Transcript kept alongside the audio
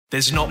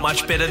There's not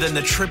much better than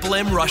the Triple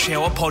M Rush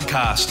Hour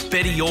podcast.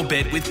 Better your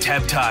bet with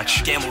Tab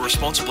Touch. Gamble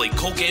responsibly.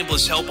 Call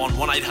Gamblers Help on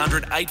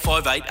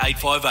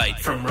 1-800-858-858.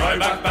 From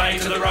Roebuck Bay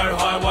to the Roe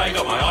Highway,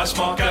 got my ice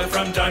mocha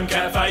from Dome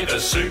Cafe, the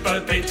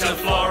Super Pizza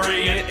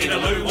Florian,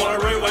 Inaloo,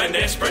 Wanneroo and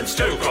Esperance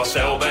too. Across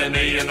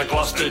Albany and the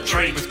Gloucester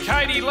Tree with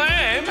Katie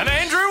Lamb and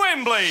Andrew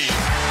Embley.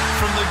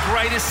 From the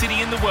greatest city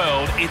in the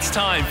world, it's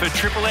time for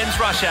Triple M's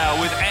Rush Hour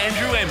with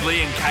Andrew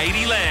Embley and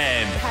Katie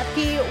Lamb.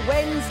 Happy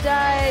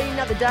Wednesday,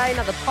 another day,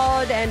 another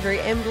pod. Andrew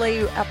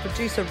Embley, our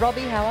producer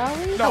Robbie, how are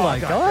we? Hello,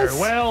 guys.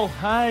 Very well.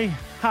 Hey,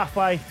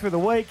 halfway through the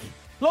week.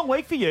 Long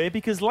week for you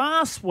because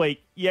last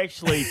week today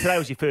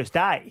was your first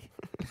day.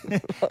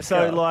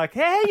 So, how are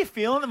you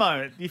feeling at the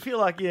moment? You feel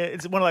like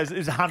it's one of those.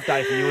 It's a hump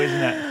day for you,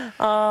 isn't it?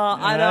 Oh,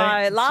 I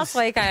know. Last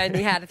week I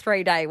only had a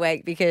 3-day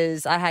week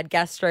because I had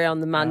gastro on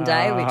the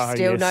Monday, which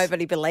still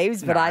nobody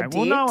believes, but I did.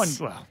 Well, no one.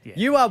 Yeah.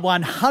 You are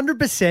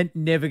 100%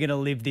 never going to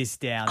live this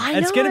down. I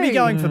It's going to be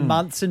going for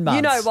months and months.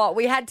 You know what?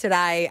 We had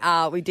today,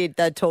 we did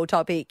the tour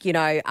topic,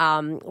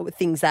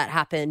 things that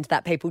happened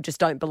that people just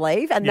don't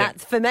believe. And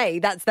that's, for me,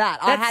 that's that.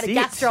 I had a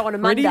gastro on a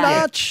Monday. Pretty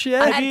much,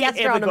 yeah. I had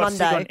gastro on a Monday.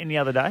 Sick on any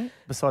other day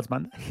besides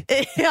Monday?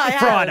 I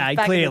Friday, back in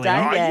the clearly. day,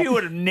 Oh, yeah. You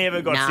would have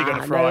never got sick on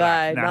a No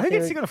Friday. way. Who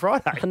gets sick on a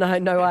Friday?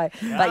 No way.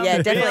 But yeah,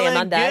 definitely a Feeling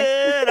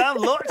Monday. Good. I'm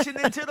launching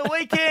into the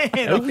weekend.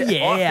 Oh,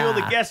 yeah. I feel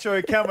the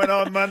gastro coming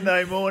on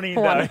Monday morning.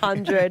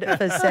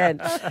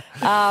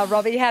 100%.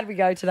 Robbie, how did we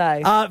go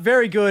today?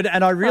 Very good.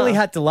 And I really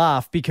had to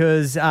laugh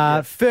because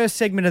first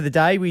segment of the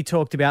day, we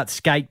talked about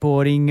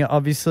skateboarding,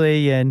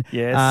 obviously, and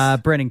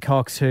Brennan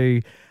Cox,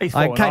 who He's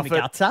came fallen to off it.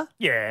 Gutser.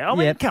 Yeah, I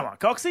mean, come on,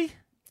 Coxie.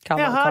 Come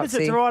How on, hard is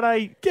it Coxie. to ride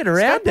a Get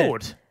around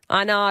skateboard?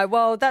 I know.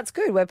 Well, that's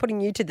good. We're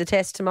putting you to the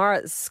test tomorrow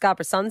at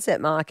Scarborough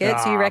Sunset Market.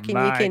 So you reckon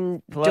you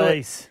can do it?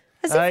 Please.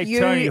 As Hey, if you-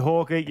 Tony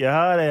Hawk, eat your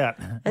heart out.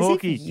 As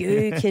Hawkie. if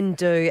you can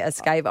do a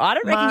skateboard. I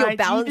don't reckon your Mate,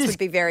 balance you just- would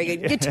be very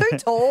good. You're too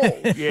tall.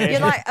 You're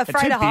like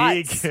afraid Too of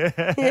heights. big.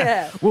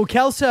 Yeah. Well,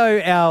 Kelso,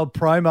 our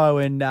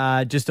promo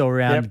and just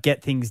all-around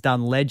Get Things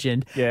Done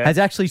legend, has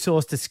actually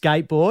sourced a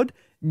skateboard,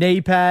 knee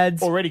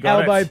pads, Already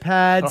got elbow it.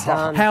 pads,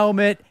 Done.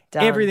 helmet,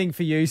 Done. everything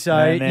for you. So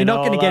And then you're not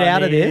going to all get I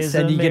out of need this is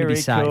and a you're going to be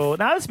safe. miracle.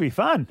 No, this will be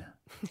fun.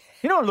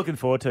 You know what I'm looking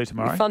forward to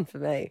tomorrow? Fun for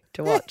me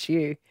to watch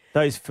you,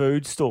 Those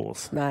food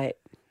stalls. mate.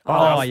 I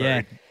love Oh, food.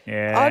 yeah.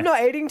 Yeah. I'm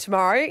not eating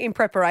tomorrow in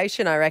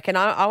preparation, I reckon.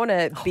 I want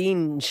to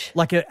binge.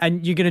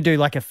 And you're going to do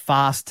like a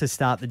fast to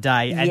start the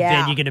day and Yeah.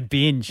 then you're going to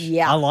binge.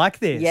 Yeah. I like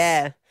this.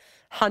 Yeah.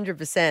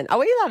 100%. Are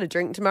we allowed to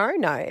drink tomorrow?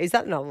 No. Is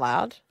that not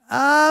allowed?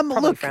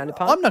 Look, frowned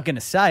upon. I'm not going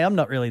to say. I'm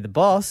not really the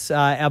boss.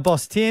 Our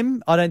boss,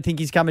 Tim, I don't think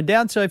he's coming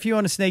down. So if you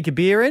want to sneak a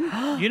beer in,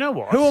 You know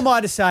what? who am I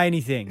to say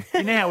anything?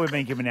 You know how we've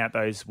been giving out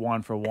those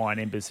wine for a wine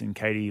embers and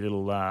Katie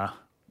little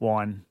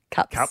wine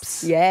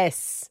cups?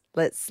 Yes.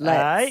 Let's.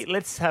 Hey,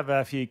 let's have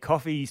a few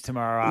coffees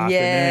tomorrow afternoon.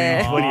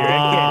 Yeah. What do you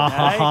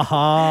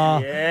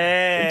reckon? Hey?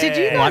 Yeah. Did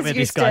you Like guys where this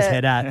used guy's to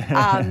head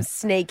at.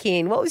 sneak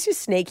in? What was your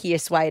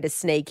sneakiest way to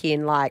sneak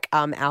in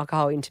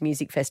alcohol into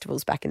music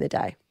festivals back in the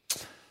day?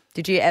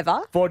 Did you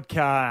ever?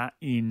 Vodka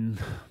in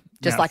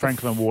Just like a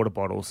Franklin water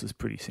bottles is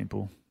pretty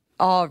simple.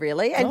 Oh,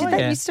 really? And did that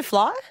yeah. used to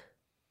fly?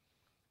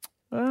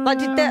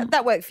 Did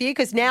that work for you?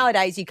 Because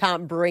nowadays you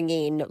can't bring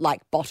in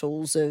like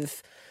bottles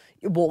of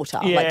water.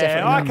 Yeah,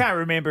 Definitely. I can't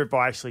remember if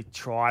I actually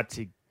tried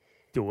to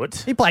do it.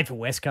 He played for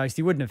West Coast.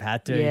 He wouldn't have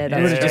had to. Yeah, he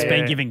that's would have just true.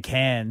 been given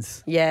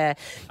cans. Yeah.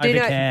 Do you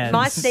Over know, cans.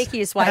 my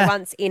sneakiest way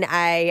once in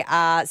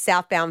a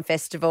Southbound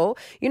festival,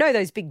 you know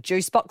those big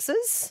juice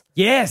boxes?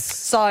 Yes.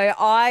 So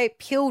I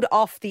peeled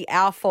off the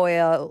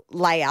alfoil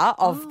layer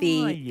of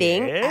the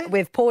thing. yeah.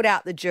 We've poured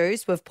out the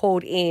juice. We've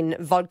poured in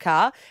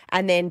vodka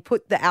and then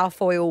put the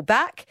alfoil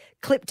back,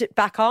 clipped it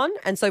back on.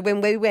 And so when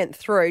we went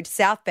through to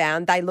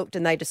Southbound, they looked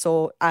and they just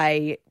saw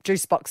a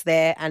juice box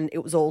there and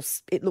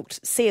it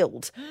looked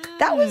sealed.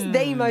 That was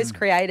the most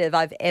creative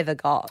I've ever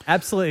got.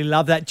 Absolutely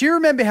love that. Do you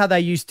remember how they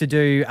used to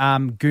do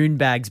goon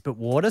bags but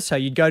water? So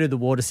you'd go to the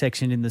water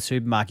section in the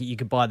supermarket, you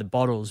could buy the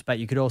bottles, but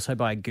you could also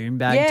buy a goon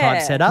bag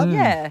type setup.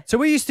 Yeah. So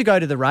we used to go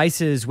to the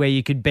races where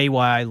you could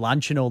BYO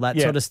lunch and all that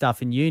Yeah. sort of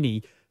stuff in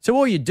uni. So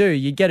all you do,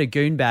 you get a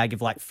goon bag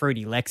of like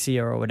Fruity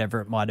Lexia or whatever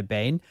it might have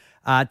been.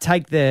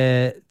 Take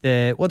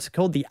the what's it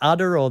called, the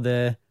udder or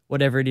the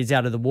whatever it is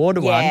out of the water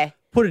Yeah. one.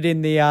 Put it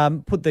in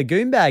the put the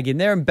goon bag in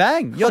there and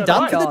bang, you're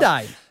done for the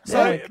day.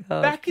 So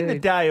God, back in the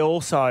good. day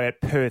also at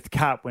Perth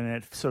Cup when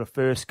it sort of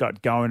first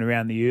got going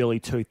around the early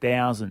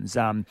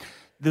 2000s,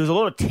 there was a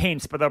lot of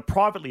tents, but they were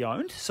privately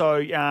owned. So,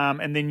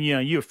 and then,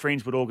 your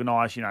friends would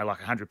organise, like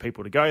 100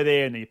 people to go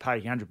there and then you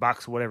pay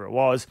 $100 or whatever it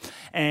was.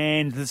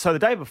 And so the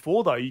day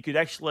before, though, you could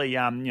actually,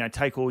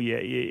 take all your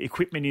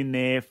equipment in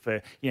there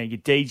for, your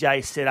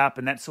DJ setup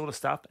and that sort of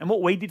stuff. And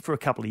what we did for a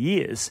couple of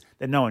years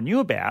that no one knew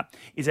about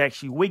is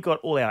actually we got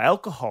all our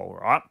alcohol,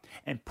 right,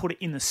 and put it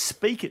in the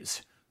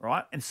speakers,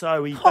 right? And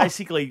so we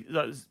basically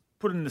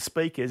put it in the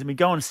speakers and we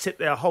go and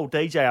set our whole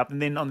DJ up,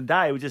 and then on the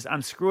day we just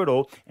unscrew it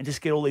all and just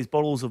get all these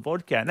bottles of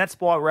vodka. And that's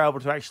why we're able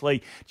to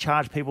actually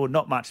charge people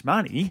not much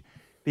money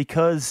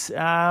because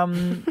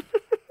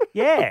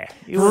Yeah.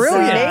 It was,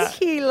 Brilliant.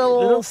 Sneaky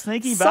little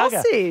sneaky bugger.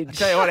 sausage. I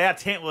tell you what, our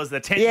tent was the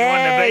tent Yeah, you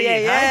wanted to be yeah,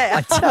 in, yeah. hey?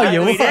 I tell you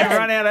We what. didn't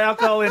run out of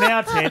alcohol in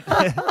our tent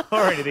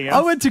or anything else.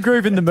 I went to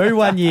Groove in the Moo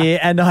one year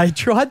and I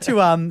tried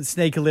to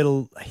sneak a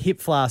little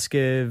hip flask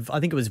of, I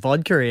think it was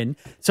vodka in.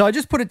 So I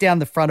just put it down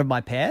the front of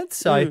my pants,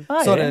 so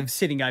Oh, sort yeah. of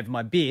sitting over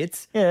my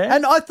bits. Yeah.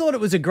 And I thought it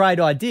was a great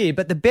idea,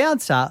 but the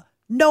bouncer,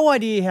 no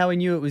idea how he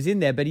knew it was in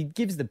there, but he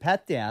gives the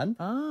pat down.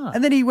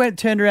 And then he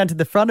turned around to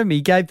the front of me,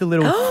 gave the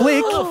little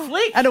flick.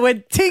 flick. And it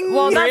went ting.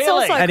 Well, that's Really?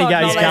 also And he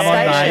called goes, "Come on,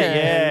 molestation. mate."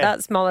 Yeah.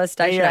 That's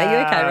molestation. Are you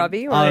okay, Robbie?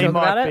 You want to talk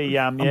about it?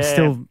 I'm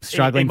still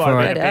struggling he for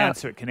might it. have been No a doubt.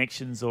 bouncer at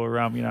Connections or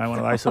one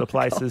of those sort of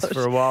places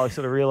for a while. He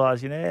sort of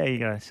realised, you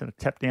go sort of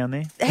tap down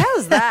there.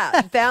 How's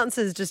that?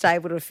 Bouncers just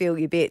able to feel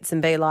your bits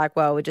and be like,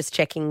 well, we're just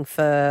checking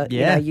for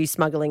Yeah. you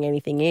smuggling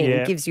anything in.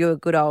 Yeah. Gives you a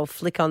good old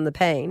flick on the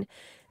peen.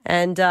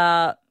 And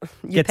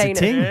you Gets a peen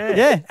ting. it.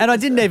 Yeah. And I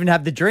didn't even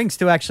have the drinks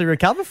to actually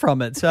recover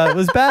from it. So it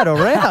was bad all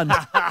round.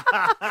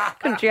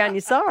 Couldn't drown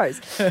your sorrows.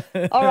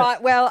 All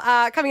right. Well,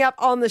 coming up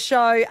on the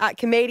show,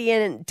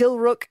 comedian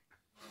Dilruk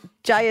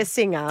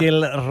Jayasinghe.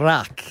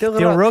 Dilruk.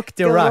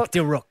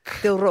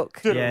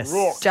 Dilruk. Yes.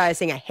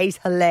 Jayasinghe. He's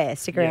hilarious.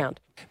 Stick around.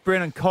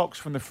 Brennan Cox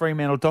from the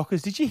Fremantle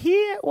Dockers. Did you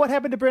hear what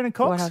happened to Brennan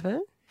Cox? What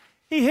happened?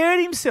 He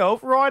hurt himself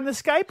riding the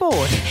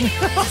skateboard.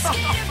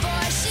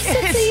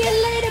 See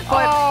you later,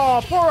 boy.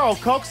 Oh, poor old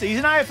Coxie. He's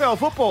an AFL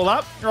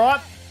footballer, right?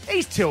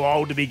 He's too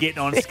old to be getting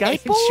on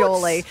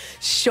skateboards.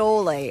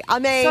 Surely. I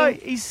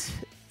mean, So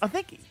I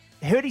think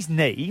he hurt his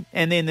knee,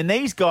 and then the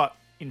knee's got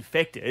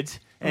infected,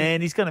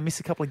 and he's going to miss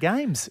a couple of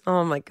games.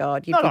 oh my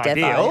God, you'd Not be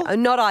ideal. defo.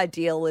 Not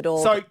ideal at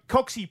all. So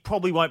Coxie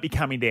probably won't be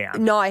coming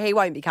down. no, he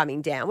won't be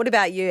coming down. What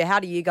about you? How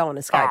do you go on a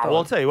Oh, skateboard? well,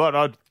 I'll tell you what,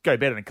 I'd go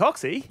better than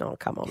Coxie. Oh,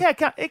 come on. Yeah,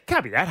 it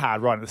can't be that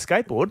hard riding a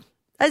skateboard.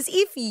 As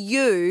if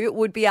you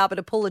would be able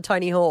to pull a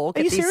Tony Hawk Are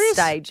at you this serious?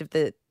 stage of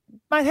the...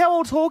 Mate, how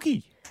old's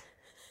Hawkey?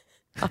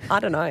 I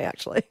don't know,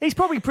 actually. He's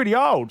probably pretty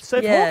old. So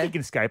if Yeah. Hawkey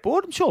can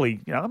skateboard,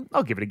 surely,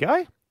 I'll give it a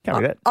go. Can't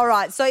be that. All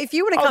right, so if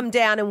you were to come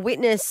down and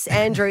witness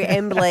Andrew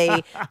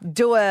Embley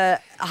do a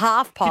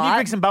half Can you pipe...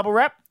 bring some bubble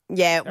wrap?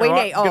 Yeah, we All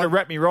right, need... I'm going to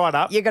wrap me right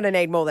up. You're going to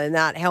need more than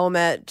that.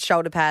 Helmet,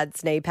 shoulder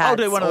pads, knee pads. I'll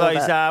do one of all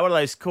those. it. What are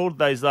those called?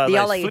 Those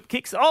ollie. flip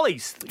kicks,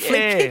 ollies, Flip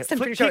kicks, I'm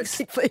pretty sure it's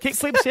kick flips. kick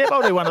flips. Yep,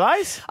 I'll do one of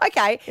those.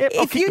 Okay. Yep,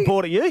 I'll if kick you... the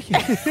board at you.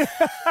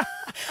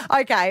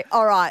 Okay,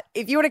 all right.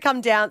 If you were to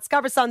come down,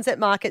 Scarborough Sunset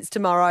Markets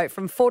tomorrow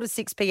from 4 to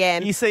 6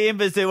 p.m. You see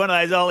Embers do one of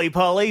those ollie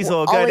pollies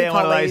or go Ollie down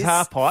one of those pollies,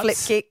 half pipes. flip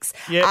kicks.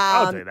 Yeah,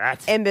 I'll do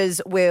that.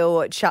 Embers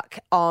will chuck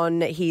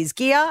on his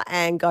gear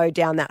and go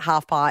down that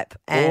half pipe.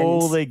 And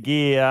All the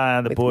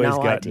gear, the with boys no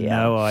got idea.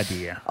 no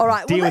idea. all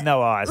right, deal with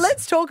no eyes.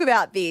 Let's talk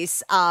about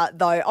this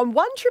though. On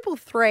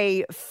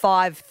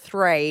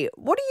 1-3-3-5-3,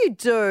 what do you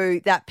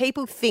do that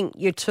people think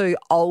you're too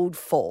old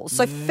for?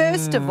 So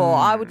first of all,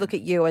 I would look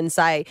at you and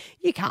say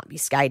you can't be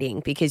skating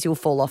because you'll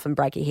fall off and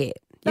break your hip.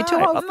 You're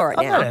too old for it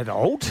I'm now. not that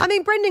old. I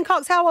mean, Brendan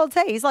Cox, how old's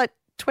he? He's like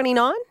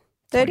 29,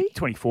 30?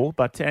 24,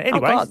 but Oh, anyway.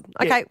 God.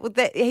 yeah. Okay, well,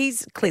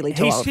 he's clearly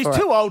too old He's for it.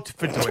 too old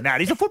for doing that.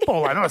 He's a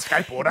footballer, not a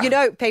skateboarder. You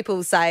know,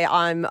 people say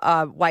I'm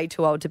way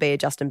too old to be a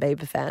Justin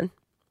Bieber fan.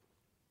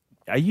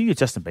 Are you a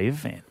Justin Bieber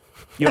fan?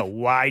 You're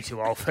way too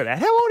old for that.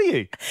 How old are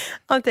you?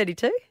 I'm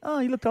 32. Oh,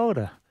 you looked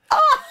older.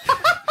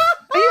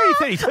 Are you only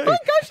 32? Oh,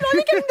 gosh, are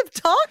you getting the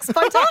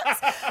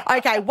Botox?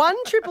 Okay,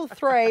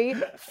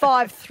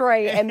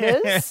 1-3-3-5-3,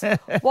 Embers.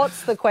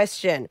 What's the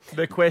question?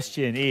 The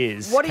question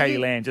is, What do Katie you-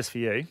 Land, just for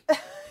you.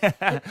 So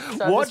I'm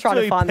What just trying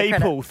to do find the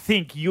credit. people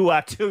think you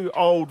are too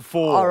old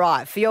for? All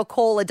right, for your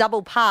call, a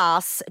double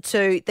pass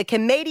to the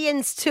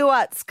Comedians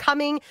Tour. It's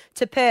coming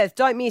to Perth.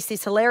 Don't miss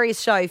this hilarious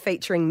show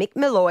featuring Mick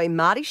Malloy,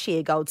 Marty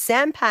Sheargold,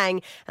 Sam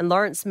Pang and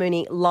Lawrence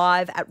Mooney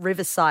live at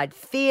Riverside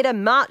Theatre,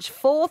 March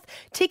 4th.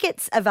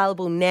 Tickets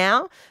available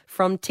now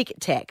from Ticket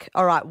Tech.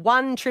 All right,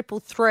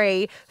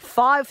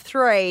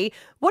 1-3-3-5-3.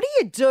 What do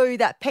you do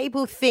that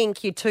people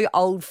think you're too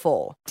old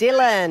for?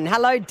 Dylan.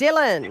 Hello,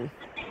 Dylan.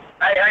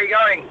 Hey, how you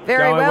going?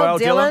 Very Going well, well,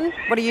 Dylan.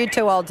 What are you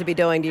too old to be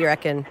doing, do you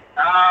reckon?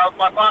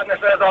 My partner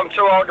says I'm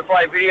too old to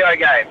play video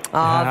games.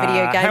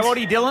 Video games. How old are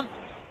you, Dylan?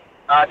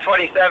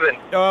 27.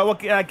 What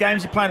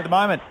games are you playing at the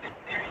moment?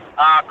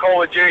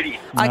 Call of Duty.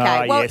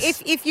 Okay, well,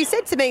 yes. if you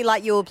said to me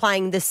like you were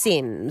playing The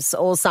Sims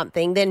or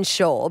something, then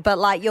sure. But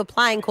like you're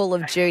playing Call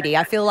of Duty,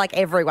 I feel like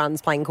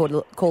everyone's playing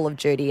Call of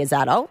Duty as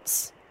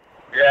adults.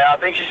 Yeah, I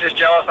think she's just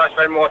jealous I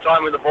spend more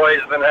time with the boys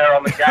than her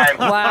on the game.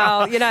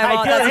 Well, you know Hey,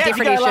 what? Dylan, That's a how'd you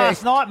different go issue.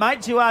 last night,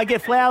 mate? Did you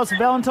get flowers for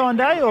Valentine's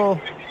Day, or?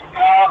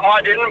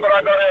 I didn't, but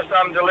I got her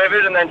some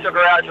delivered and then took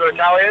her out to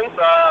Italian,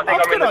 so I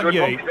think Oh, I'm in good a on good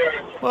you. mood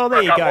there. Well, there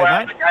For a you couple go,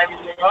 hours mate. of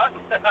gaming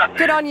tonight.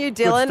 Good on you,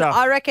 Dylan. stuff.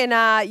 I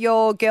reckon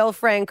your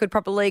girlfriend could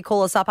probably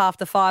call us up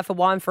after 5 for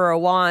Wine for a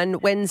Wine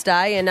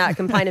Wednesday and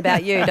complain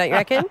about you, don't you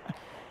reckon?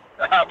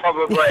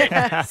 Probably.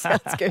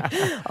 Sounds good.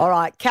 All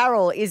right,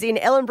 Carol is in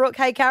Ellenbrook.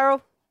 Hey,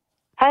 Carol.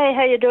 Hey,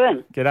 how you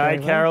doing?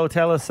 G'day, Carol.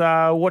 Tell us,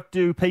 what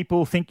do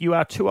people think you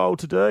are too old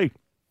to do?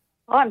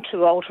 I'm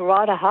too old to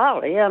ride a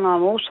Harley, and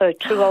I'm also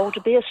too old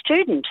to be a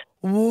student.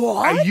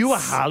 What? Are you a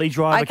Harley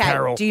driver, Okay,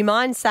 Carol? do you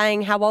mind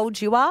saying how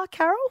old you are,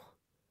 Carol?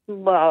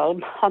 Well,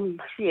 I'm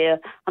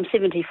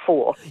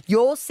 74.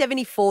 You're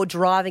 74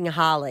 driving a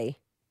Harley.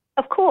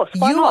 Of course.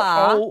 Why You not?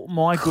 are Oh,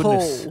 my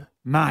goodness. cool.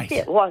 Mate.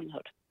 Yeah, why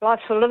not?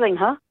 Life's for living,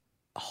 huh?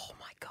 Oh,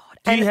 my God.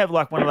 Do you have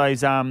like one of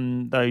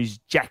those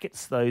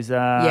jackets, those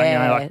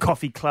like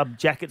coffee club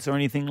jackets or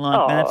anything like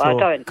Oh, that? I or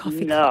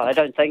don't. No, I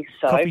don't think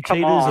so. Coffee Come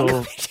cheaters on. or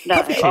No.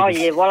 coffee Oh,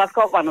 cheaters? yeah. Well, I've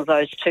got one of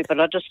those too, but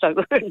I just don't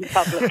wear it in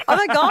public. Oh,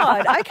 my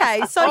God.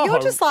 Okay. So you're Oh.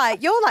 just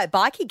like, you're like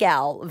bikie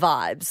gal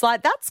vibes.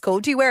 Like, that's cool.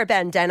 Do you wear a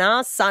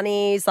bandana,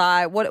 sunnies?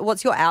 Like,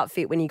 what's your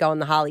outfit when you go on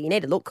the Harley? You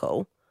need to look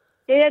cool.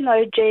 Yeah,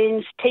 no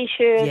jeans,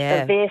 T-shirt,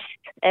 Yeah. a vest,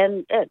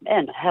 and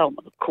a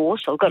helmet, of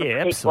course. I've got to Yeah,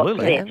 protect absolutely.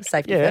 what's Yeah, there.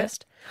 safety Yeah.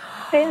 first.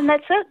 Yeah, and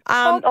that's it.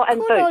 And Good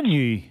boots. on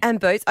you. And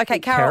boots. Okay,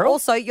 Carol, Carol?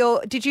 also,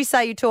 did you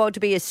say you're too old to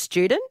be a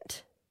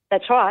student?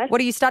 That's right.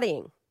 What are you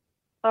studying?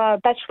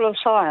 Bachelor of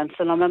Science,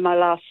 and I'm in my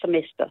last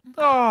semester.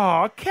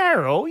 Oh,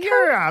 Carol, you've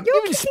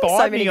kicking inspired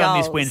so me many on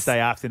this goals. Wednesday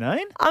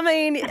afternoon. I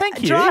mean,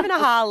 Thank you. driving a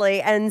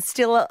Harley and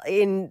still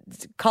in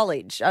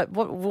college.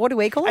 What do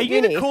we call Are it?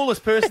 you the Uni?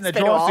 coolest person that It's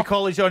been a drives to while.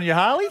 college on your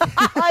Harley?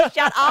 Oh,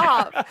 shut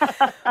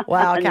up.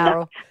 Wow,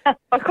 Carol.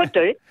 I could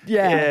do.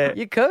 Yeah,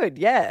 you could.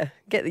 Yeah.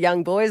 Get the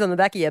young boys on the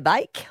back of your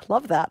bike.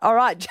 Love that. All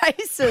right,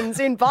 Jason's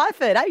in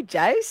Byford. Hey,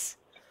 Jace.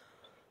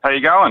 How you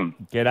going?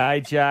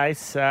 G'day,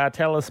 Jace.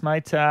 Tell us,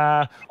 mate,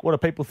 what do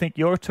people think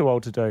you're too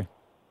old to do?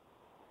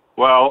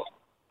 Well,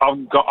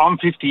 I'm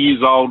 50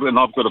 years old and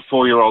I've got a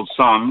 4-year-old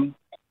son,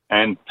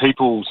 and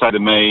people say to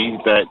me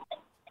that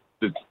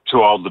they're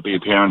too old to be a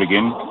parent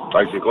again,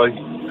 basically.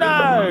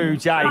 No,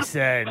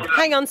 Jason.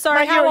 Hang on,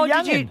 sorry. Mate, How you're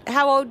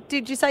a old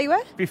did you say you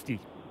were? 50.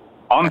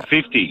 I'm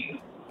 50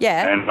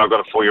 Yeah. and I've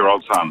got a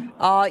 4-year-old son.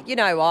 Oh, you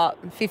know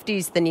what?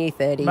 50's the new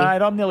 30. Mate,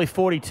 I'm nearly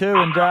 42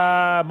 and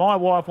my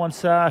wife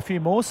wants a few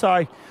more,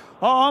 so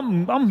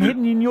I'm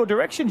heading in your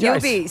direction, Jace. You'll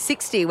be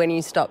 60 when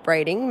you stop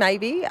breeding,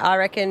 maybe. I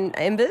reckon,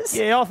 Embers.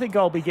 Yeah, I think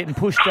I'll be getting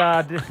pushed.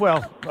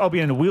 I'll be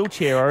in a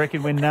wheelchair, I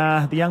reckon, when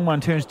the young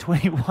one turns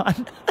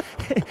 21.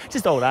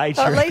 Just old age.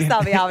 Well, I at least reckon.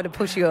 they'll be able to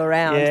push you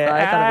around. Yeah. So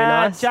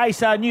that'll be nice.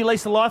 Jace, new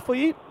lease of life for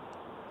you?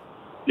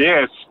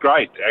 Yeah, it's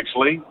great,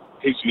 actually.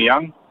 Keeps me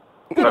young.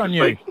 Good on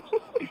you.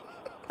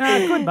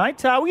 Good,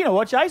 mate. Well, you know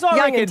what, Jace? I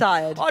Young reckon, and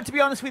tired. To be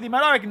honest with you, mate,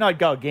 I reckon I'd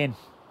go again.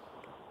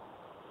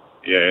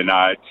 Yeah,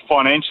 no,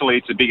 financially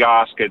it's a big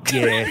ask. Yeah,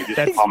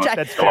 that's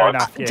Jay- fair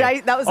enough. Yeah. Jay,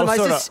 that was the I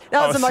most.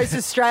 that was the most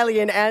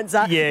Australian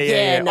answer.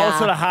 Yeah. I was Nah.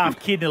 sort of half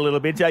kidding a little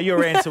bit.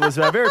 Your answer was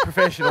very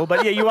professional,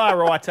 but yeah, you are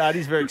right. It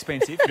is very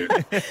expensive.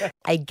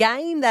 A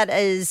game that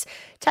has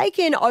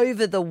taken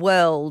over the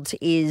world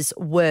is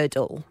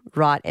Wordle,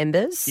 right,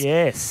 Embers?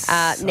 Yes.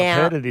 now,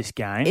 I've heard of this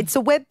game. It's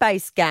a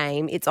web-based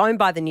game. It's owned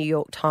by the New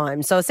York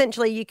Times. So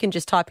essentially you can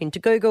just type into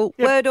Google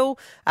Wordle,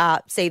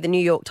 see the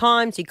New York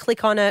Times, you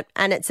click on it,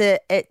 and it's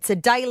a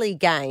daily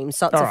game.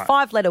 So it's All a right.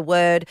 5-letter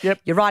word. Yep.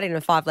 You're writing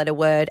a 5-letter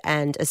word,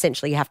 and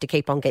essentially you have to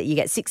keep on you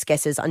get 6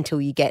 guesses until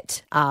you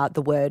get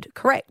the word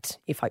correct,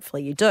 if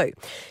hopefully you do.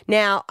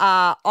 Now,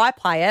 I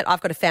play it.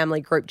 I've got a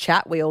family group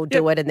chat. We all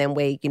do it, and then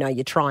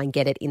you try and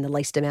get it in the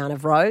least amount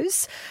of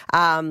rows.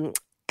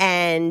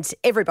 And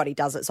everybody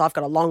does it. So I've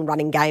got a long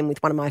running game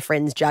with one of my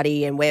friends,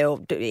 Juddy, and we're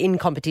all in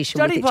competition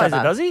Juddy with each plays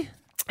other. it, does he?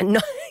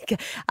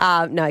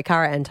 No,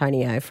 Cara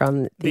Antonio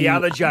from The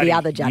other Juddy. The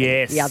other Juddy.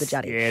 Yes. The other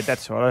Juddy. Yeah,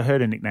 that's right. I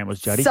heard her nickname was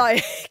Juddy. So,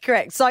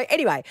 correct. So,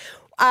 anyway,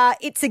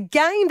 it's a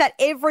game that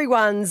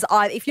everyone's,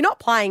 if you're not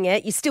playing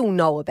it, you still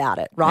know about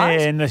it, right?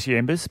 Yeah, unless you're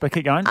Embers, but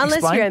keep going. Unless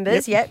Explain. you're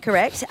Embers, Yep. yeah,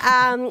 correct.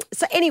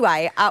 So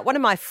anyway, one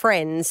of my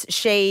friends,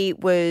 she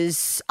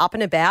was up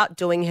and about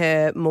doing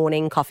her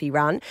morning coffee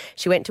run.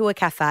 She went to a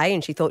cafe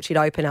and she thought she'd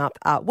open up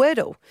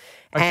Wordle.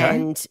 Okay.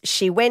 And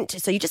she went,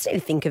 so you just need to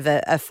think of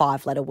a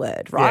 5-letter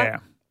word, right? Yeah.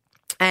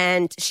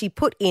 And she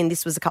put in,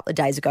 this was a couple of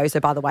days ago,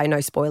 so by the way,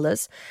 no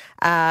spoilers.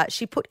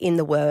 She put in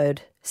the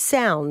word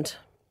sound.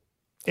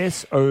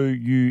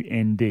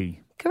 SOUND.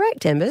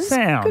 Correct, Embers.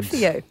 Sound. Good for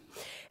you.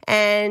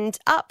 And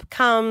up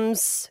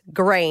comes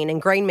green,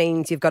 and green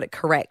means you've got it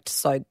correct.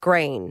 So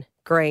green,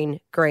 green,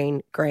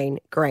 green, green,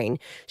 green.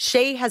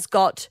 She has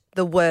got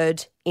the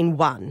word in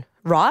one,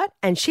 right?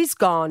 And she's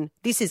gone,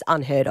 this is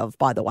unheard of,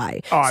 by the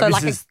way. Oh, so this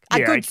like is- a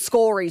yeah, good it's-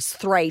 score is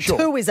 3. Sure.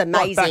 2 is Like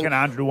back amazing. in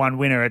 100-1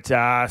 winner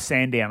at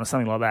Sandown or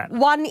something like that.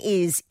 1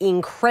 is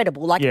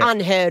incredible, like Yeah.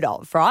 unheard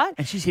of, right?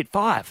 And she's hit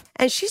 5.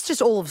 And she's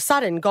just all of a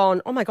sudden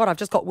gone, oh my God, I've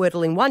just got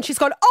Wordle in one. She's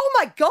gone, oh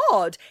my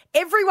God.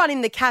 Everyone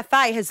in the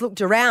cafe has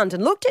looked around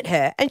and looked at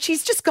her, and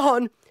she's just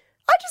gone,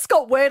 I just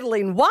got Wordle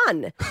in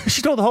one.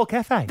 She told the whole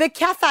cafe. The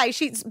cafe,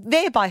 she's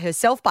there by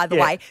herself, by the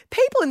Yeah. way.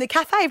 People in the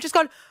cafe have just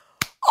gone,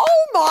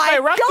 oh my They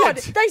erupted. God.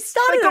 They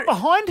started. They got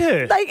behind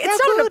her. They How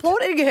started good.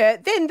 applauding her.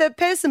 Then the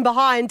person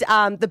behind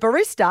the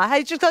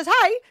barista just goes,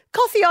 hey,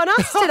 coffee on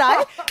us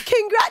today.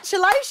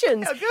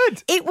 Congratulations. How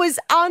good. It was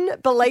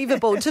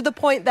unbelievable to the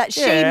point that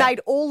she Yeah. made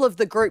all of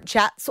the group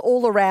chats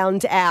all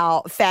around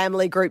our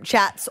family group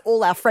chats,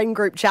 all our friend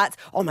group chats.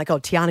 Oh my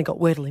God, Tiana got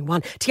Wordle in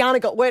one.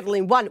 Tiana got Wordle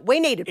in one. We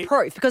needed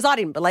proof because I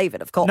didn't believe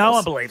it, of course. No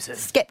one believes it.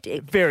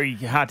 Skeptic. Very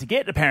hard to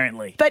get,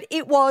 apparently. But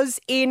it was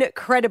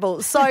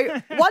incredible. So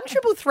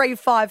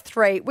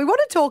 133353, we want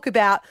to talk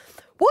about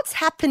What's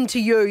happened to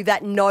you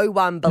that no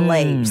one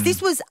believes?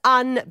 This was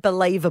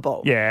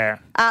unbelievable. Yeah.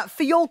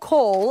 For your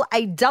call,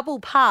 a double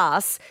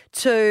pass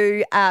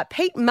to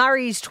Pete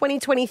Murray's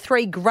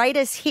 2023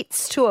 Greatest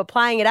Hits Tour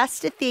playing at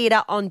Astor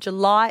Theatre on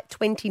July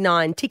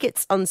 29.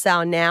 Tickets on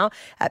sale now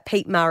at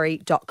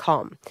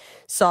petemurray.com.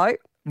 So...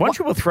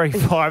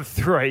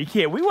 13353.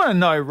 Yeah, we want to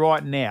know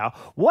right now,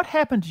 what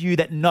happened to you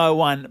that no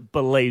one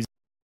believes?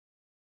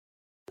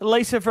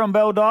 Lisa from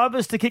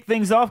Baldivis to kick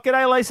things off.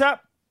 G'day,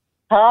 Lisa.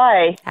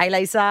 Hi. Hey,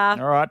 Lisa.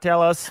 All right,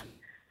 tell us.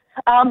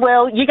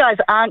 Well, you guys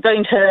aren't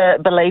going to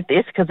believe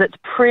this because it's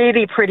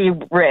pretty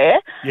rare.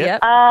 Yep.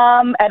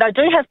 And I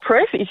do have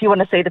proof if you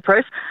want to see the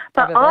proof.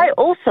 But Probably. I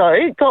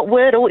also got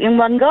Wordle in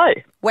one go.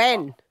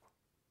 When?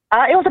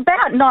 It was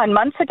about 9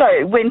 months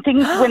ago when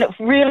it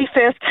really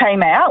first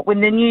came out, when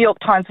the New York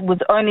Times was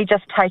only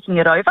just taking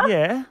it over.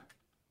 Yeah.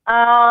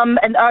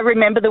 And I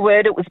remember the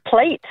word, it was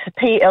pleat,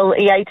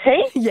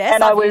 P-L-E-A-T. Yes,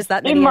 and I've I was used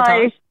that in many a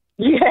time.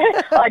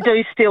 Yeah, I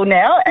do still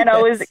now. And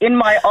I was in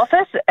my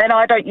office, and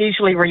I don't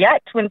usually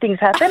react when things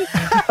happen,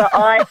 but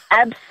I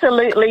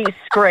absolutely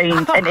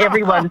screamed, and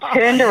everyone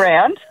turned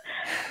around.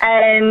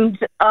 And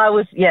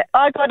I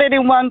got it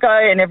in one go,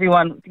 and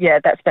everyone,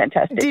 that's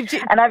fantastic. Did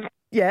you? And I've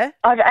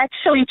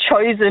actually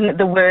chosen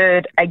the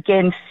word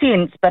again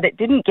since, but it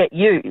didn't get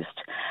used.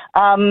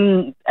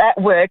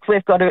 At work,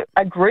 we've got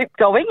a group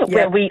going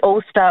where we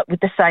all start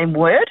with the same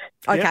word.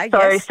 Okay,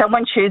 So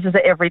someone chooses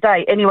it every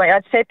day. Anyway,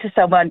 I'd said to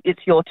someone,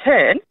 it's your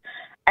turn,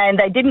 and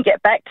they didn't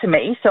get back to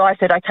me. So I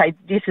said, okay,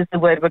 this is the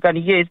word we're going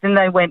to use. Then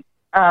they went,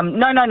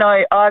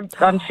 no,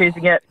 I'm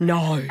choosing it.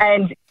 No.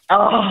 And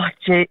oh,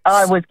 gee,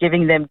 I was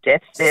giving them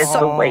death stares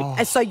all week.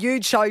 And so you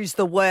chose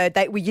the word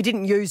that you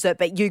didn't use it,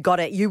 but you got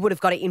it. You would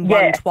have got it in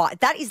one twice.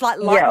 That is like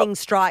lightning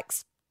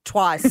strikes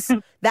twice.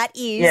 That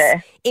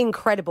is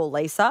incredible,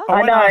 Lisa.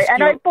 I know.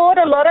 And I bought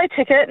a lotto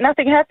ticket.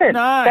 Nothing happened.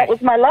 No. That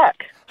was my luck.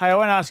 Hey, I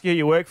won't ask you who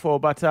you work for,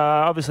 but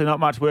obviously not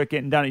much work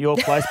getting done at your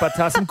place, but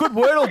some good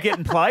Wordle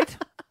getting played.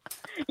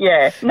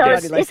 Yeah. No, Good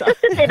it's on you, Lisa.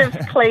 just a bit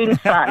of clean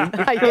fun.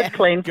 Good,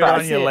 clean Good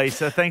fun. on you,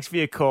 Lisa. Thanks for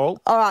your call.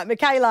 All right,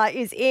 Michaela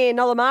is in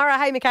Olamara.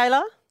 Hey,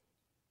 Michaela.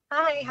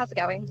 Hi, how's it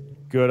going?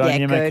 Good on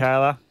you, good.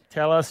 Michaela.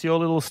 Tell us your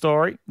little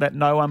story that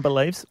no one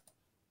believes.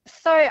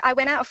 So I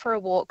went out for a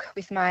walk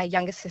with my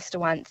younger sister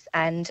once,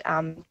 and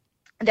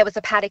there was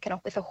a paddock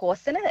with a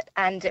horse in it,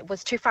 and it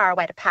was too far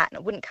away to pat, and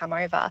it wouldn't come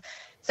over.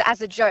 So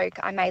as a joke,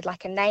 I made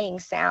like a neighing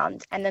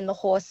sound, and then the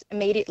horse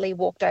immediately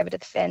walked over to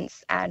the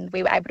fence, and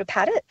we were able to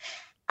pat it.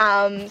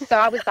 So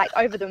I was like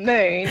over the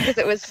moon because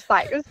it was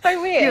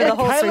so weird. You're the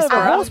horse whisperer.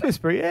 The horse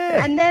whisperer,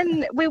 yeah. And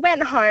then we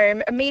went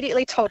home,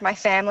 immediately told my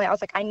family. I was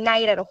like, I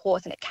neighed at a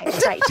horse and it came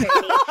straight to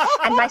me.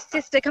 And my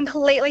sister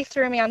completely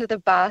threw me under the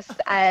bus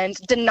and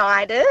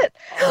denied it,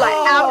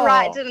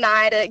 outright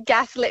denied it,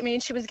 gaslit me.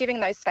 And she was giving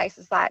those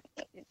faces like,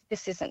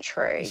 this isn't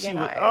true, you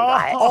know.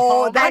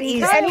 That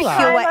is And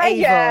pure evil.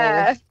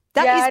 Yeah.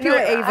 That is pure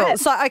I know, evil. right?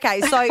 So,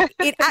 okay, so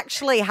it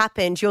actually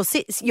happened. Your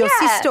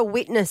sister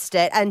witnessed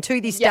it, and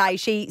to this day,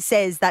 she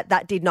says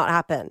that did not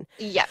happen.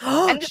 Yeah.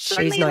 And it's She's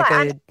only, no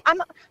good.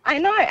 I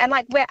know, and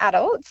we're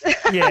adults.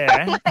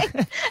 Yeah.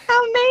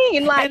 How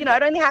mean.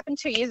 It only happened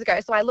 2 years ago,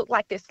 so I look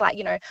like this,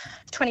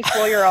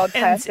 24-year-old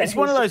And person. it's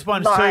one of those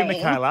ones lying. too,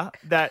 Michaela,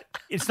 that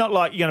it's not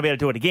like you're going to be able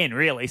to do it again,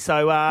 really.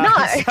 So,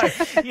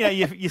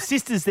 your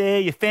sister's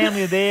there, your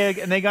family are there,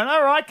 and they're going,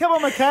 all right, come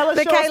on, Michaela,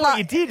 show us what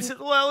you did. It's,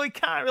 well, we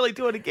can't really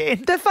do it again.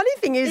 The funny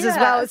thing is as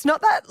well, it's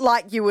not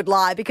that you would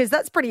lie, because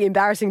that's pretty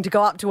embarrassing to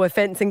go up to a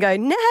fence and go,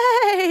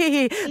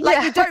 nay.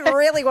 You don't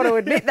really want to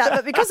admit that,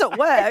 but because it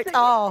worked,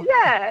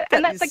 Yeah,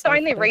 and that's is the so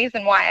only funny.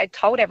 reason why I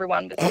told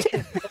everyone was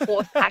because the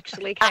horse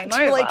actually came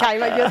over.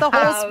 You're the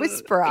horse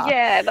whisperer.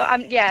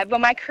 Yeah, well,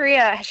 my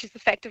career, she's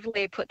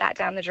effectively put that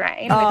down the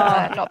drain with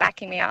not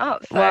backing me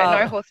up. So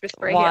no horse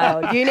whisperer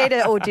Wow. here. You need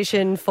to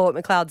audition for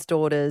McLeod's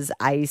Daughters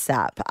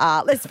ASAP.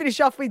 Let's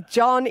finish off with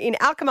John in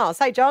Alkmaar.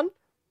 Hey, John.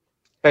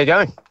 How you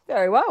going?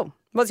 Very well.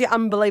 What's your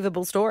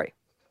unbelievable story?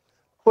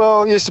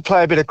 Well, I used to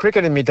play a bit of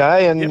cricket in my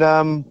day, and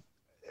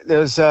there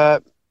was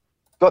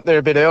got there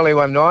a bit early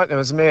one night. There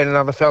was me and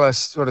another fella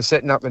sort of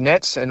setting up the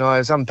nets, and I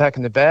was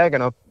unpacking the bag,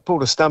 and I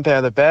pulled a stump out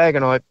of the bag,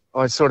 and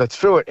I sort of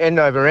threw it end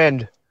over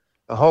end,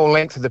 the whole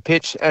length of the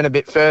pitch and a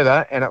bit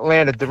further, and it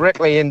landed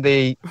directly in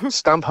the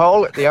stump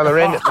hole at the other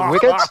end at the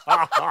wickets,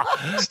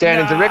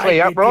 standing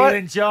directly upright. You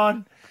didn't,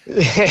 John.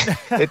 Yeah,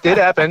 it did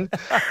happen.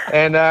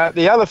 And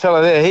the other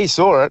fella there, he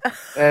saw it.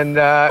 And,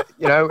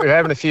 we were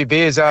having a few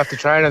beers after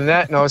training and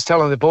that, and I was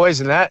telling the boys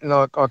and that, and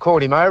I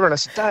called him over and I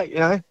said,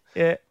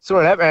 hey, saw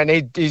it happen. And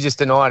he just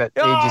denied it.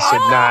 He just said,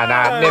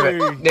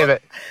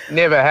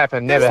 never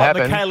happened, never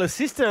happened. Michaela's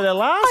sister, the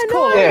last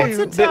call. Yeah, What's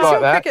it a bit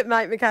like that. Cricket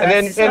mate, Michaela's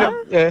And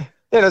sister?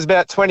 then it was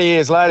about 20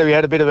 years later, we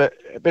had a bit of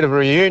a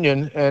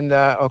reunion, and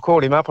I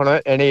called him up on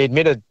it, and he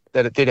admitted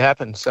that it did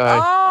happen. So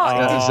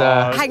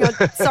hang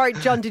on. Sorry,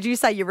 John, did you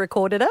say you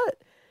recorded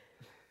it?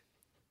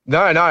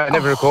 No, I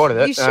never recorded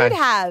it. You should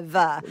have.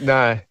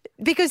 No.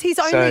 Because he's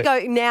only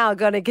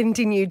going to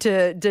continue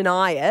to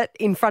deny it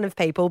in front of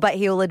people, but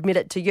he'll admit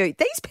it to you.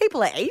 These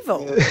people are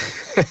evil.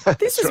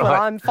 This is what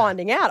I'm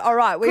finding out. All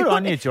right. Good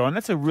on you, John.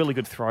 That's a really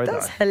good throw,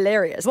 That's though.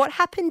 hilarious. What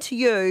happened to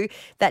you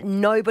that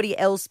nobody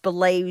else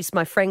believes?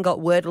 My friend got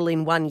Wordle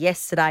in one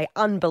yesterday.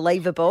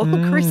 Unbelievable.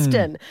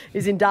 Kristen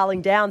is in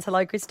Darling Downs.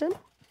 Hello, Kristen.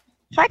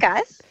 Hi,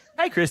 guys.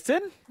 Hey,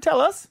 Kristen.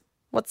 Tell us.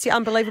 What's your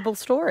unbelievable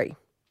story?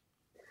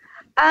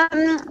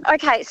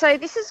 Okay, so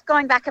this is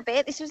going back a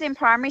bit. This was in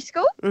primary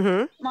school.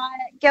 Mm-hmm. My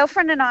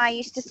girlfriend and I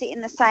used to sit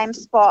in the same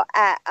spot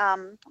at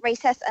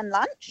recess and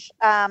lunch,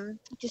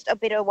 just a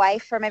bit away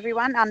from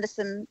everyone, under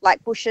some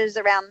bushes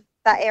around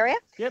that area.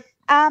 Yep.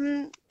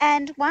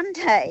 And one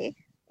day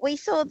we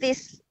saw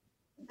this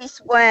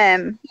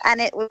worm,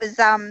 and it was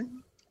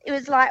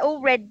like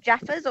all red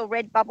Jaffas or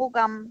red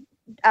bubblegum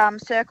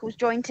circles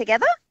joined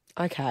together.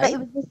 Okay. But it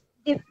was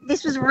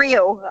this was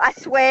real. I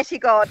swear to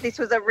God, this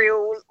was a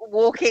real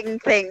walking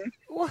thing.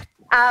 What?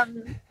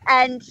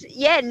 And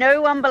yeah,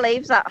 no one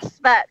believes us.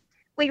 But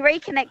we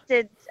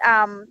reconnected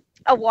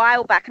a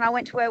while back, and I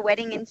went to her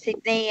wedding in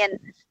Sydney and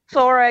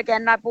saw her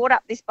again. And I brought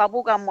up this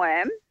bubblegum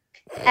worm,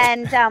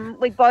 and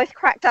we both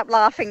cracked up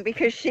laughing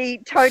because she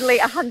totally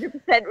 100%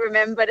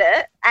 remembered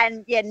it.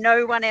 And yeah,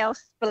 no one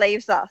else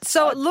believes us.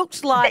 So it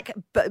looked like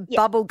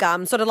bubble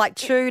gum, sort of like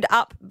chewed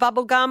up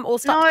bubble gum or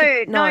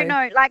something?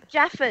 No, like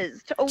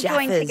Jaffas, all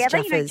joined together.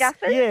 Jaffas. You know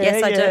Jaffas? Yeah,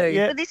 yes, I do.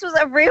 Yeah. So this was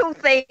a real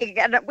thing,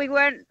 and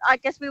I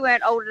guess we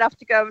weren't old enough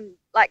to go and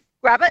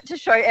grab it to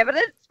show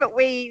evidence, but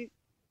we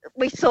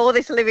saw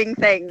this living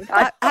thing.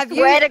 I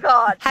swear to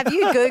God. Have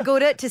you Googled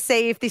it to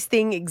see if this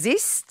thing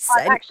exists?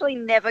 I've actually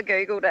never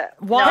Googled it.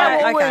 Why?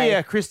 How old were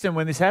you, Kristen,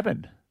 when this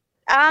happened?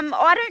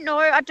 I don't know.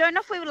 I don't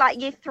know if we were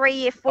year 3,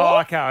 year 4. Oh,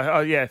 okay.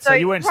 Oh, yeah. So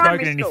you weren't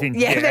smoking anything.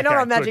 Yeah, they're not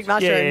on magic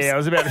mushrooms. Yeah, I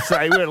was about to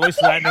say, we weren't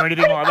hallucinating or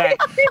anything like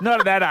that. Not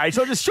at that age.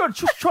 So just trying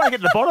to get to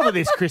the bottom of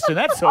this, Kristen,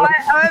 that's all.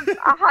 I'm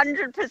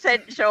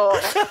 100% sure.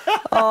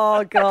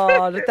 Oh,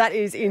 God, that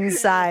is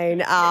insane.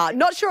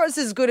 Not sure it's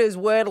as good as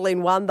Wordle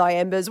in one, though,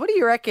 Embers. What do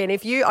you reckon?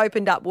 If you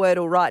opened up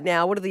Wordle right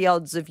now, what are the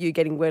odds of you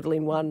getting Wordle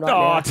in one right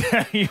now? I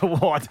tell you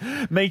what,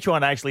 me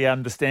trying to actually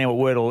understand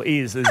what Wordle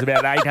is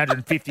about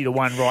 850 to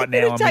 1 right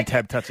now on my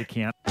Tab Touch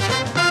account.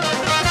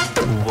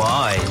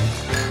 Wine.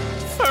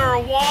 For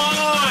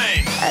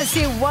wine. That's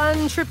your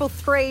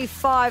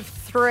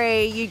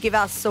 133353. You give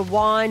us a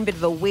wine, bit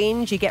of a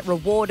whinge. You get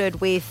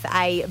rewarded with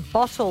a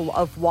bottle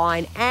of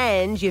wine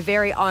and your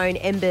very own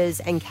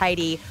Embers and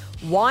Katie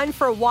Wine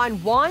for a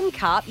wine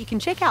cup. You can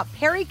check out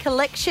Perry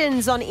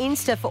Collections on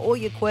Insta for all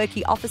your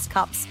quirky office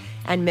cups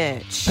and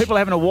merch. People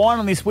having a wine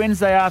on this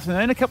Wednesday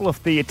afternoon. A couple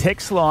of the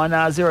text line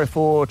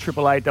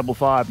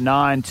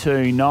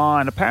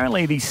 0488855929.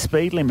 Apparently the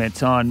speed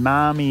limit on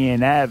Marmy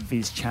and Ave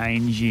is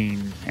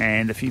changing,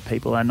 and a few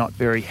people are not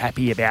very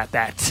happy about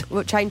that.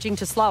 Well, changing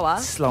to slower?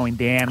 Slowing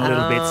down a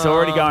little bit. It's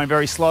already going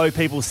very slow,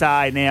 people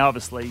say. Now,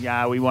 obviously,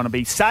 we want to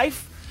be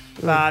safe,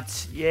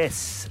 but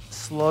yes,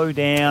 slow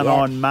down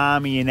on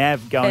Marmy and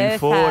Ave going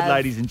forward,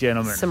 ladies and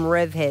gentlemen. Some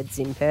rev heads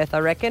in Perth, I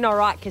reckon. All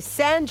right,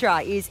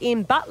 Cassandra is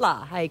in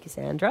Butler. Hey,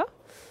 Cassandra.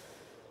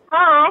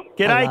 Hi.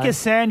 G'day,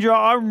 Cassandra.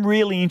 I'm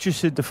really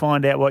interested to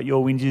find out what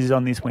your whinge is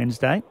on this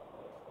Wednesday.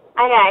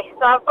 Okay,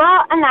 so I've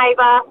got a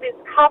neighbour. There's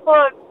a couple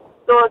of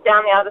doors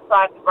down the other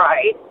side of the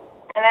road,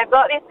 and they've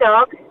got this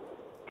dog,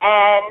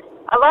 and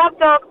I love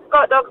dogs,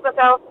 got dogs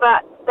myself,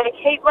 but they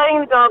keep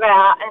letting the dog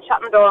out and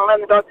shutting the door and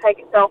letting the dog take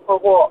itself for a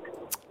walk.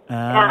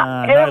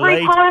 Now,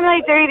 every time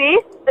they do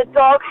this, the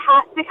dog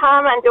has to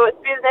come and do its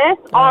business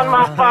on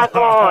my front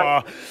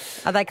lawn.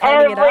 Are they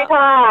cleaning every it up?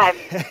 time.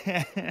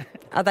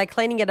 Are they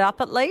cleaning it up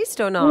at least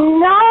or not?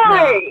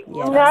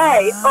 No.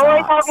 That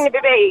Always having a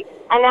baby.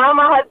 And now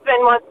my husband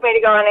wants me to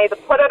go and either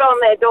put it on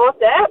their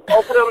doorstep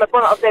or put it on the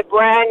front of their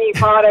brand new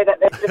Prado that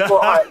they've just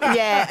bought home.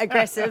 Yeah,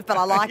 aggressive, but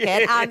I like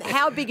it.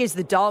 How big is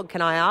the dog,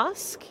 can I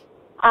ask?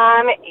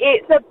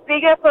 It's a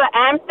bigger sort of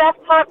Amstaff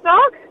type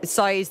dog.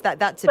 So is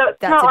that's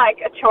it's not like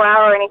a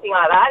Chihuahua or anything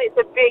like that. It's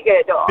a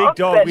bigger dog. Big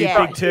dog with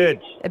a big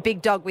turd. A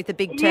big dog with a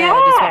big turd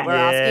is what we're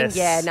Yes.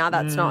 asking. Yeah, no,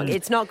 that's not.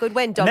 It's not good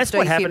when And dogs that's do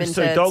what human happens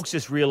too. turds. Dogs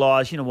just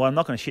realise, you know what, I'm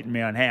not going to shit in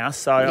my own house,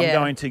 so I'm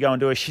going to go and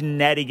do a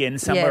shenanigan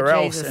somewhere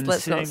else. Jesus, And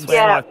let's not seems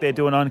swear. like they're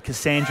doing on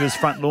Cassandra's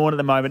front lawn at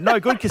the moment. No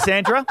good,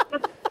 Cassandra. So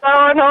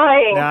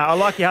annoying. No, I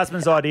like your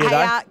husband's idea, Hey,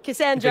 though.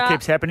 Cassandra. If it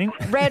keeps happening.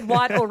 Red,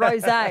 white, or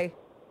rosé?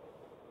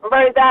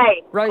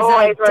 Rosé. Rosé,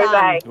 Always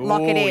rosé. done.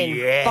 Lock it Ooh, in.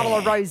 yeah. Bottle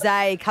of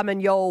rosé coming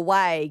your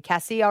way.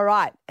 Cassie, all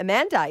right.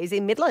 Amanda is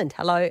in Midland.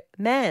 Hello,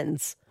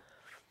 Mans.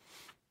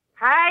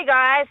 Hey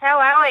guys, how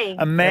are we?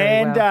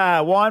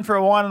 Amanda, wine for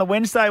a wine on the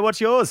Wednesday. What's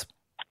yours?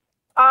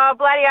 Oh,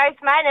 bloody oath,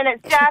 mate, and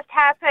it's just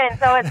happened,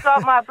 so it's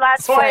got my blood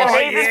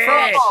boiling even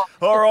stronger.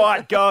 All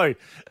right, go.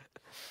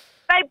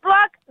 They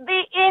block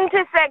the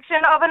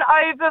intersection of an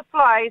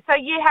overflow, so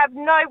you have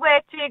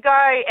nowhere to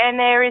go, and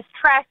there is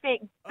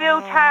traffic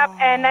built up,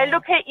 and they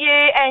look at you,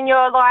 and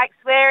you're like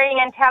swearing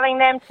and telling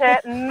them to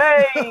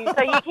move,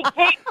 so you can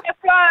keep the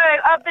flow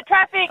of the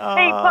traffic,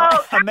 people.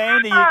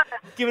 Amanda,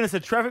 you've given us a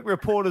traffic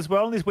report as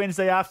well on this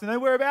Wednesday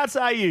afternoon. Whereabouts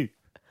are you?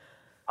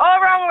 Oh,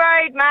 wrong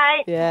road,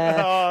 mate.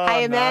 Yeah. Oh,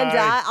 Hey, Amanda,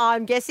 no.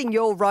 I'm guessing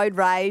your road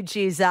rage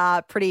is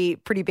pretty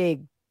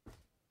big.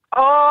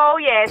 Oh,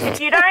 yes. If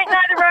you don't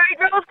know the road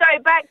rules, go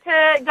back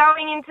to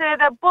going into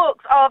the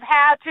books of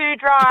how to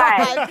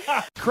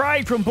drive.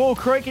 Craig from Bull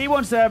Creek, he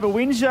wants to have a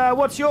whinge.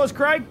 What's yours,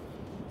 Craig?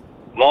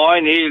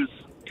 Mine is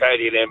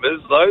Katie and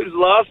Embers. Those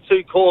last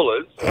two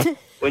callers,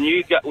 when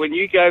you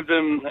gave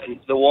them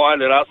the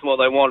wine and asked them what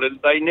they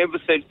wanted, they never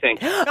said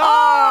thank you.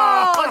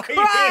 Oh, Craig,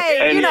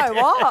 And- you know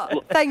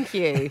what? Thank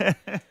you.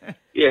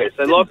 Yes,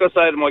 and like I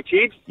say to my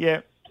kids,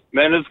 Yeah.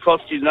 manners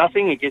cost you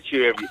nothing, it gets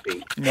you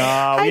everything.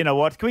 No, you know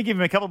what? Can we give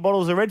him a couple of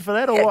bottles of red for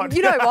that or what?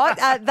 You know what?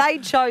 They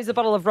chose a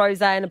bottle of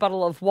rosé and a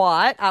bottle of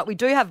white. We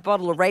do have a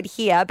bottle of red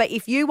here, but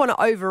if you want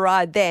to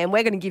override them,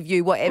 we're going to give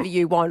you whatever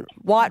you want,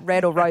 white,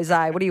 red or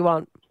rosé. What do you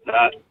want?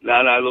 No,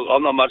 look,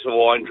 I'm not much of a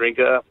wine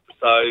drinker,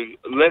 so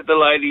let the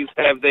ladies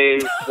have their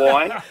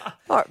wine.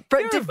 All right,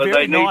 You're a But very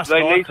they need, nice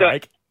they guy, need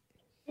Craig. to.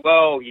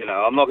 Well, you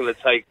know, I'm not going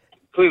to take.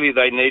 Clearly,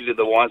 they needed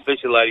the wine,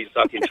 especially ladies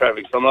stuck in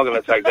traffic. So I'm not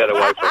going to take that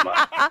away from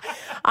her.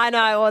 I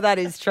know, well, that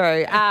is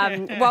true.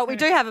 Well, we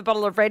do have a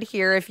bottle of red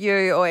here if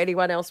you or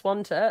anyone else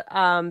want it,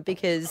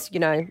 because, you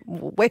know,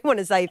 we want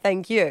to say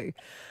thank you.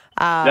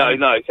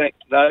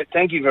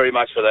 Thank you very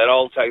much for that.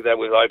 I'll take that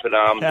with open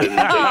arms and do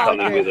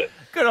something with it.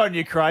 Good on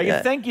you, Craig. Yeah.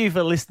 And thank you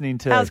for listening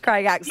to. How's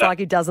Craig acts like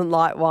he doesn't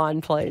like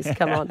wine, please?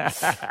 Come on.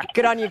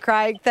 Good on you,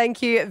 Craig.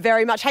 Thank you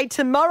very much. Hey,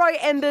 tomorrow,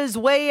 Embers,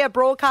 we are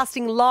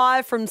broadcasting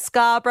live from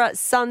Scarborough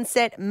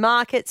Sunset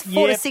Markets,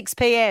 4 to Yep. 6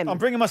 p.m. I'm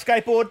bringing my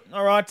skateboard.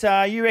 All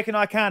right, you reckon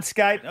I can't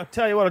skate? I'll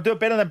tell you what, I'll do it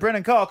better than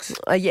Brennan Cox.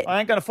 Yeah. I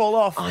ain't going to fall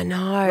off. I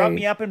know. Rub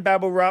me up and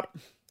babble rup.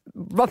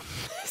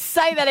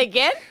 Say that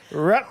again.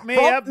 Wrap me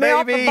Wrap up, me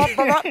up baby. and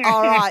bop, bop, bop.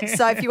 All right,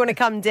 so if you want to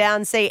come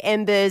down, see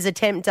Embers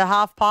attempt a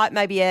half pipe,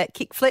 maybe a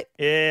kick flip.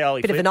 Yeah,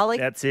 ollie Bit of flip. an ollie.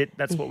 That's it.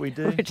 That's what we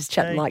do. We're just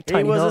chatting like He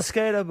Tony was Hawk. a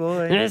skater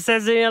boy. Yes,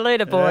 see you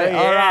later, boy. Oh,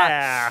 All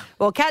yeah. right.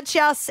 Well, catch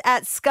us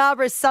at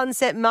Scarborough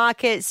Sunset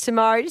Markets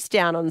tomorrow, just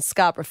down on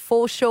Scarborough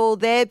Foreshore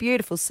there.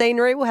 Beautiful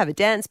scenery. We'll have a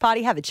dance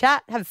party, have a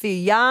chat, have a few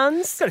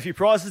yarns. Got a few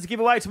prizes to give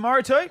away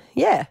tomorrow too.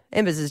 Yeah,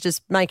 Embers is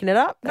just making it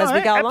up as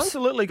we go along.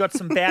 Absolutely got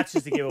some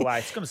vouchers to give away.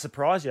 It's going to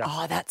surprise you.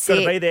 Oh, that's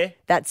Gotta it. be there.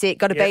 That's it.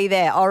 Got to Yep. be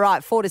there. All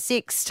right, 4 to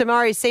 6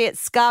 tomorrow. See you at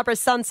Scarborough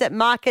Sunset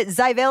Market.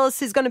 Zave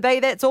Ellis is going to be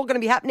there. It's all going to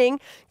be happening.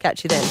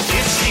 Catch you then.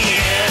 It's the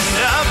end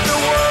of the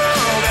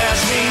world as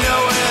we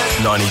know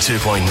it.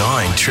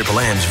 92.9 Triple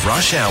M's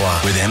Rush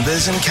Hour with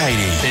Embers and Katie.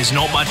 There's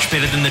not much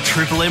better than the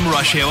Triple M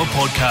Rush Hour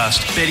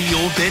podcast. Better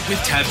your bet with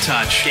Tab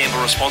Touch.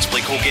 Gamble responsibly.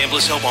 Call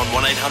Gamblers Help on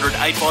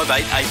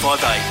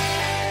 1-800-858-858.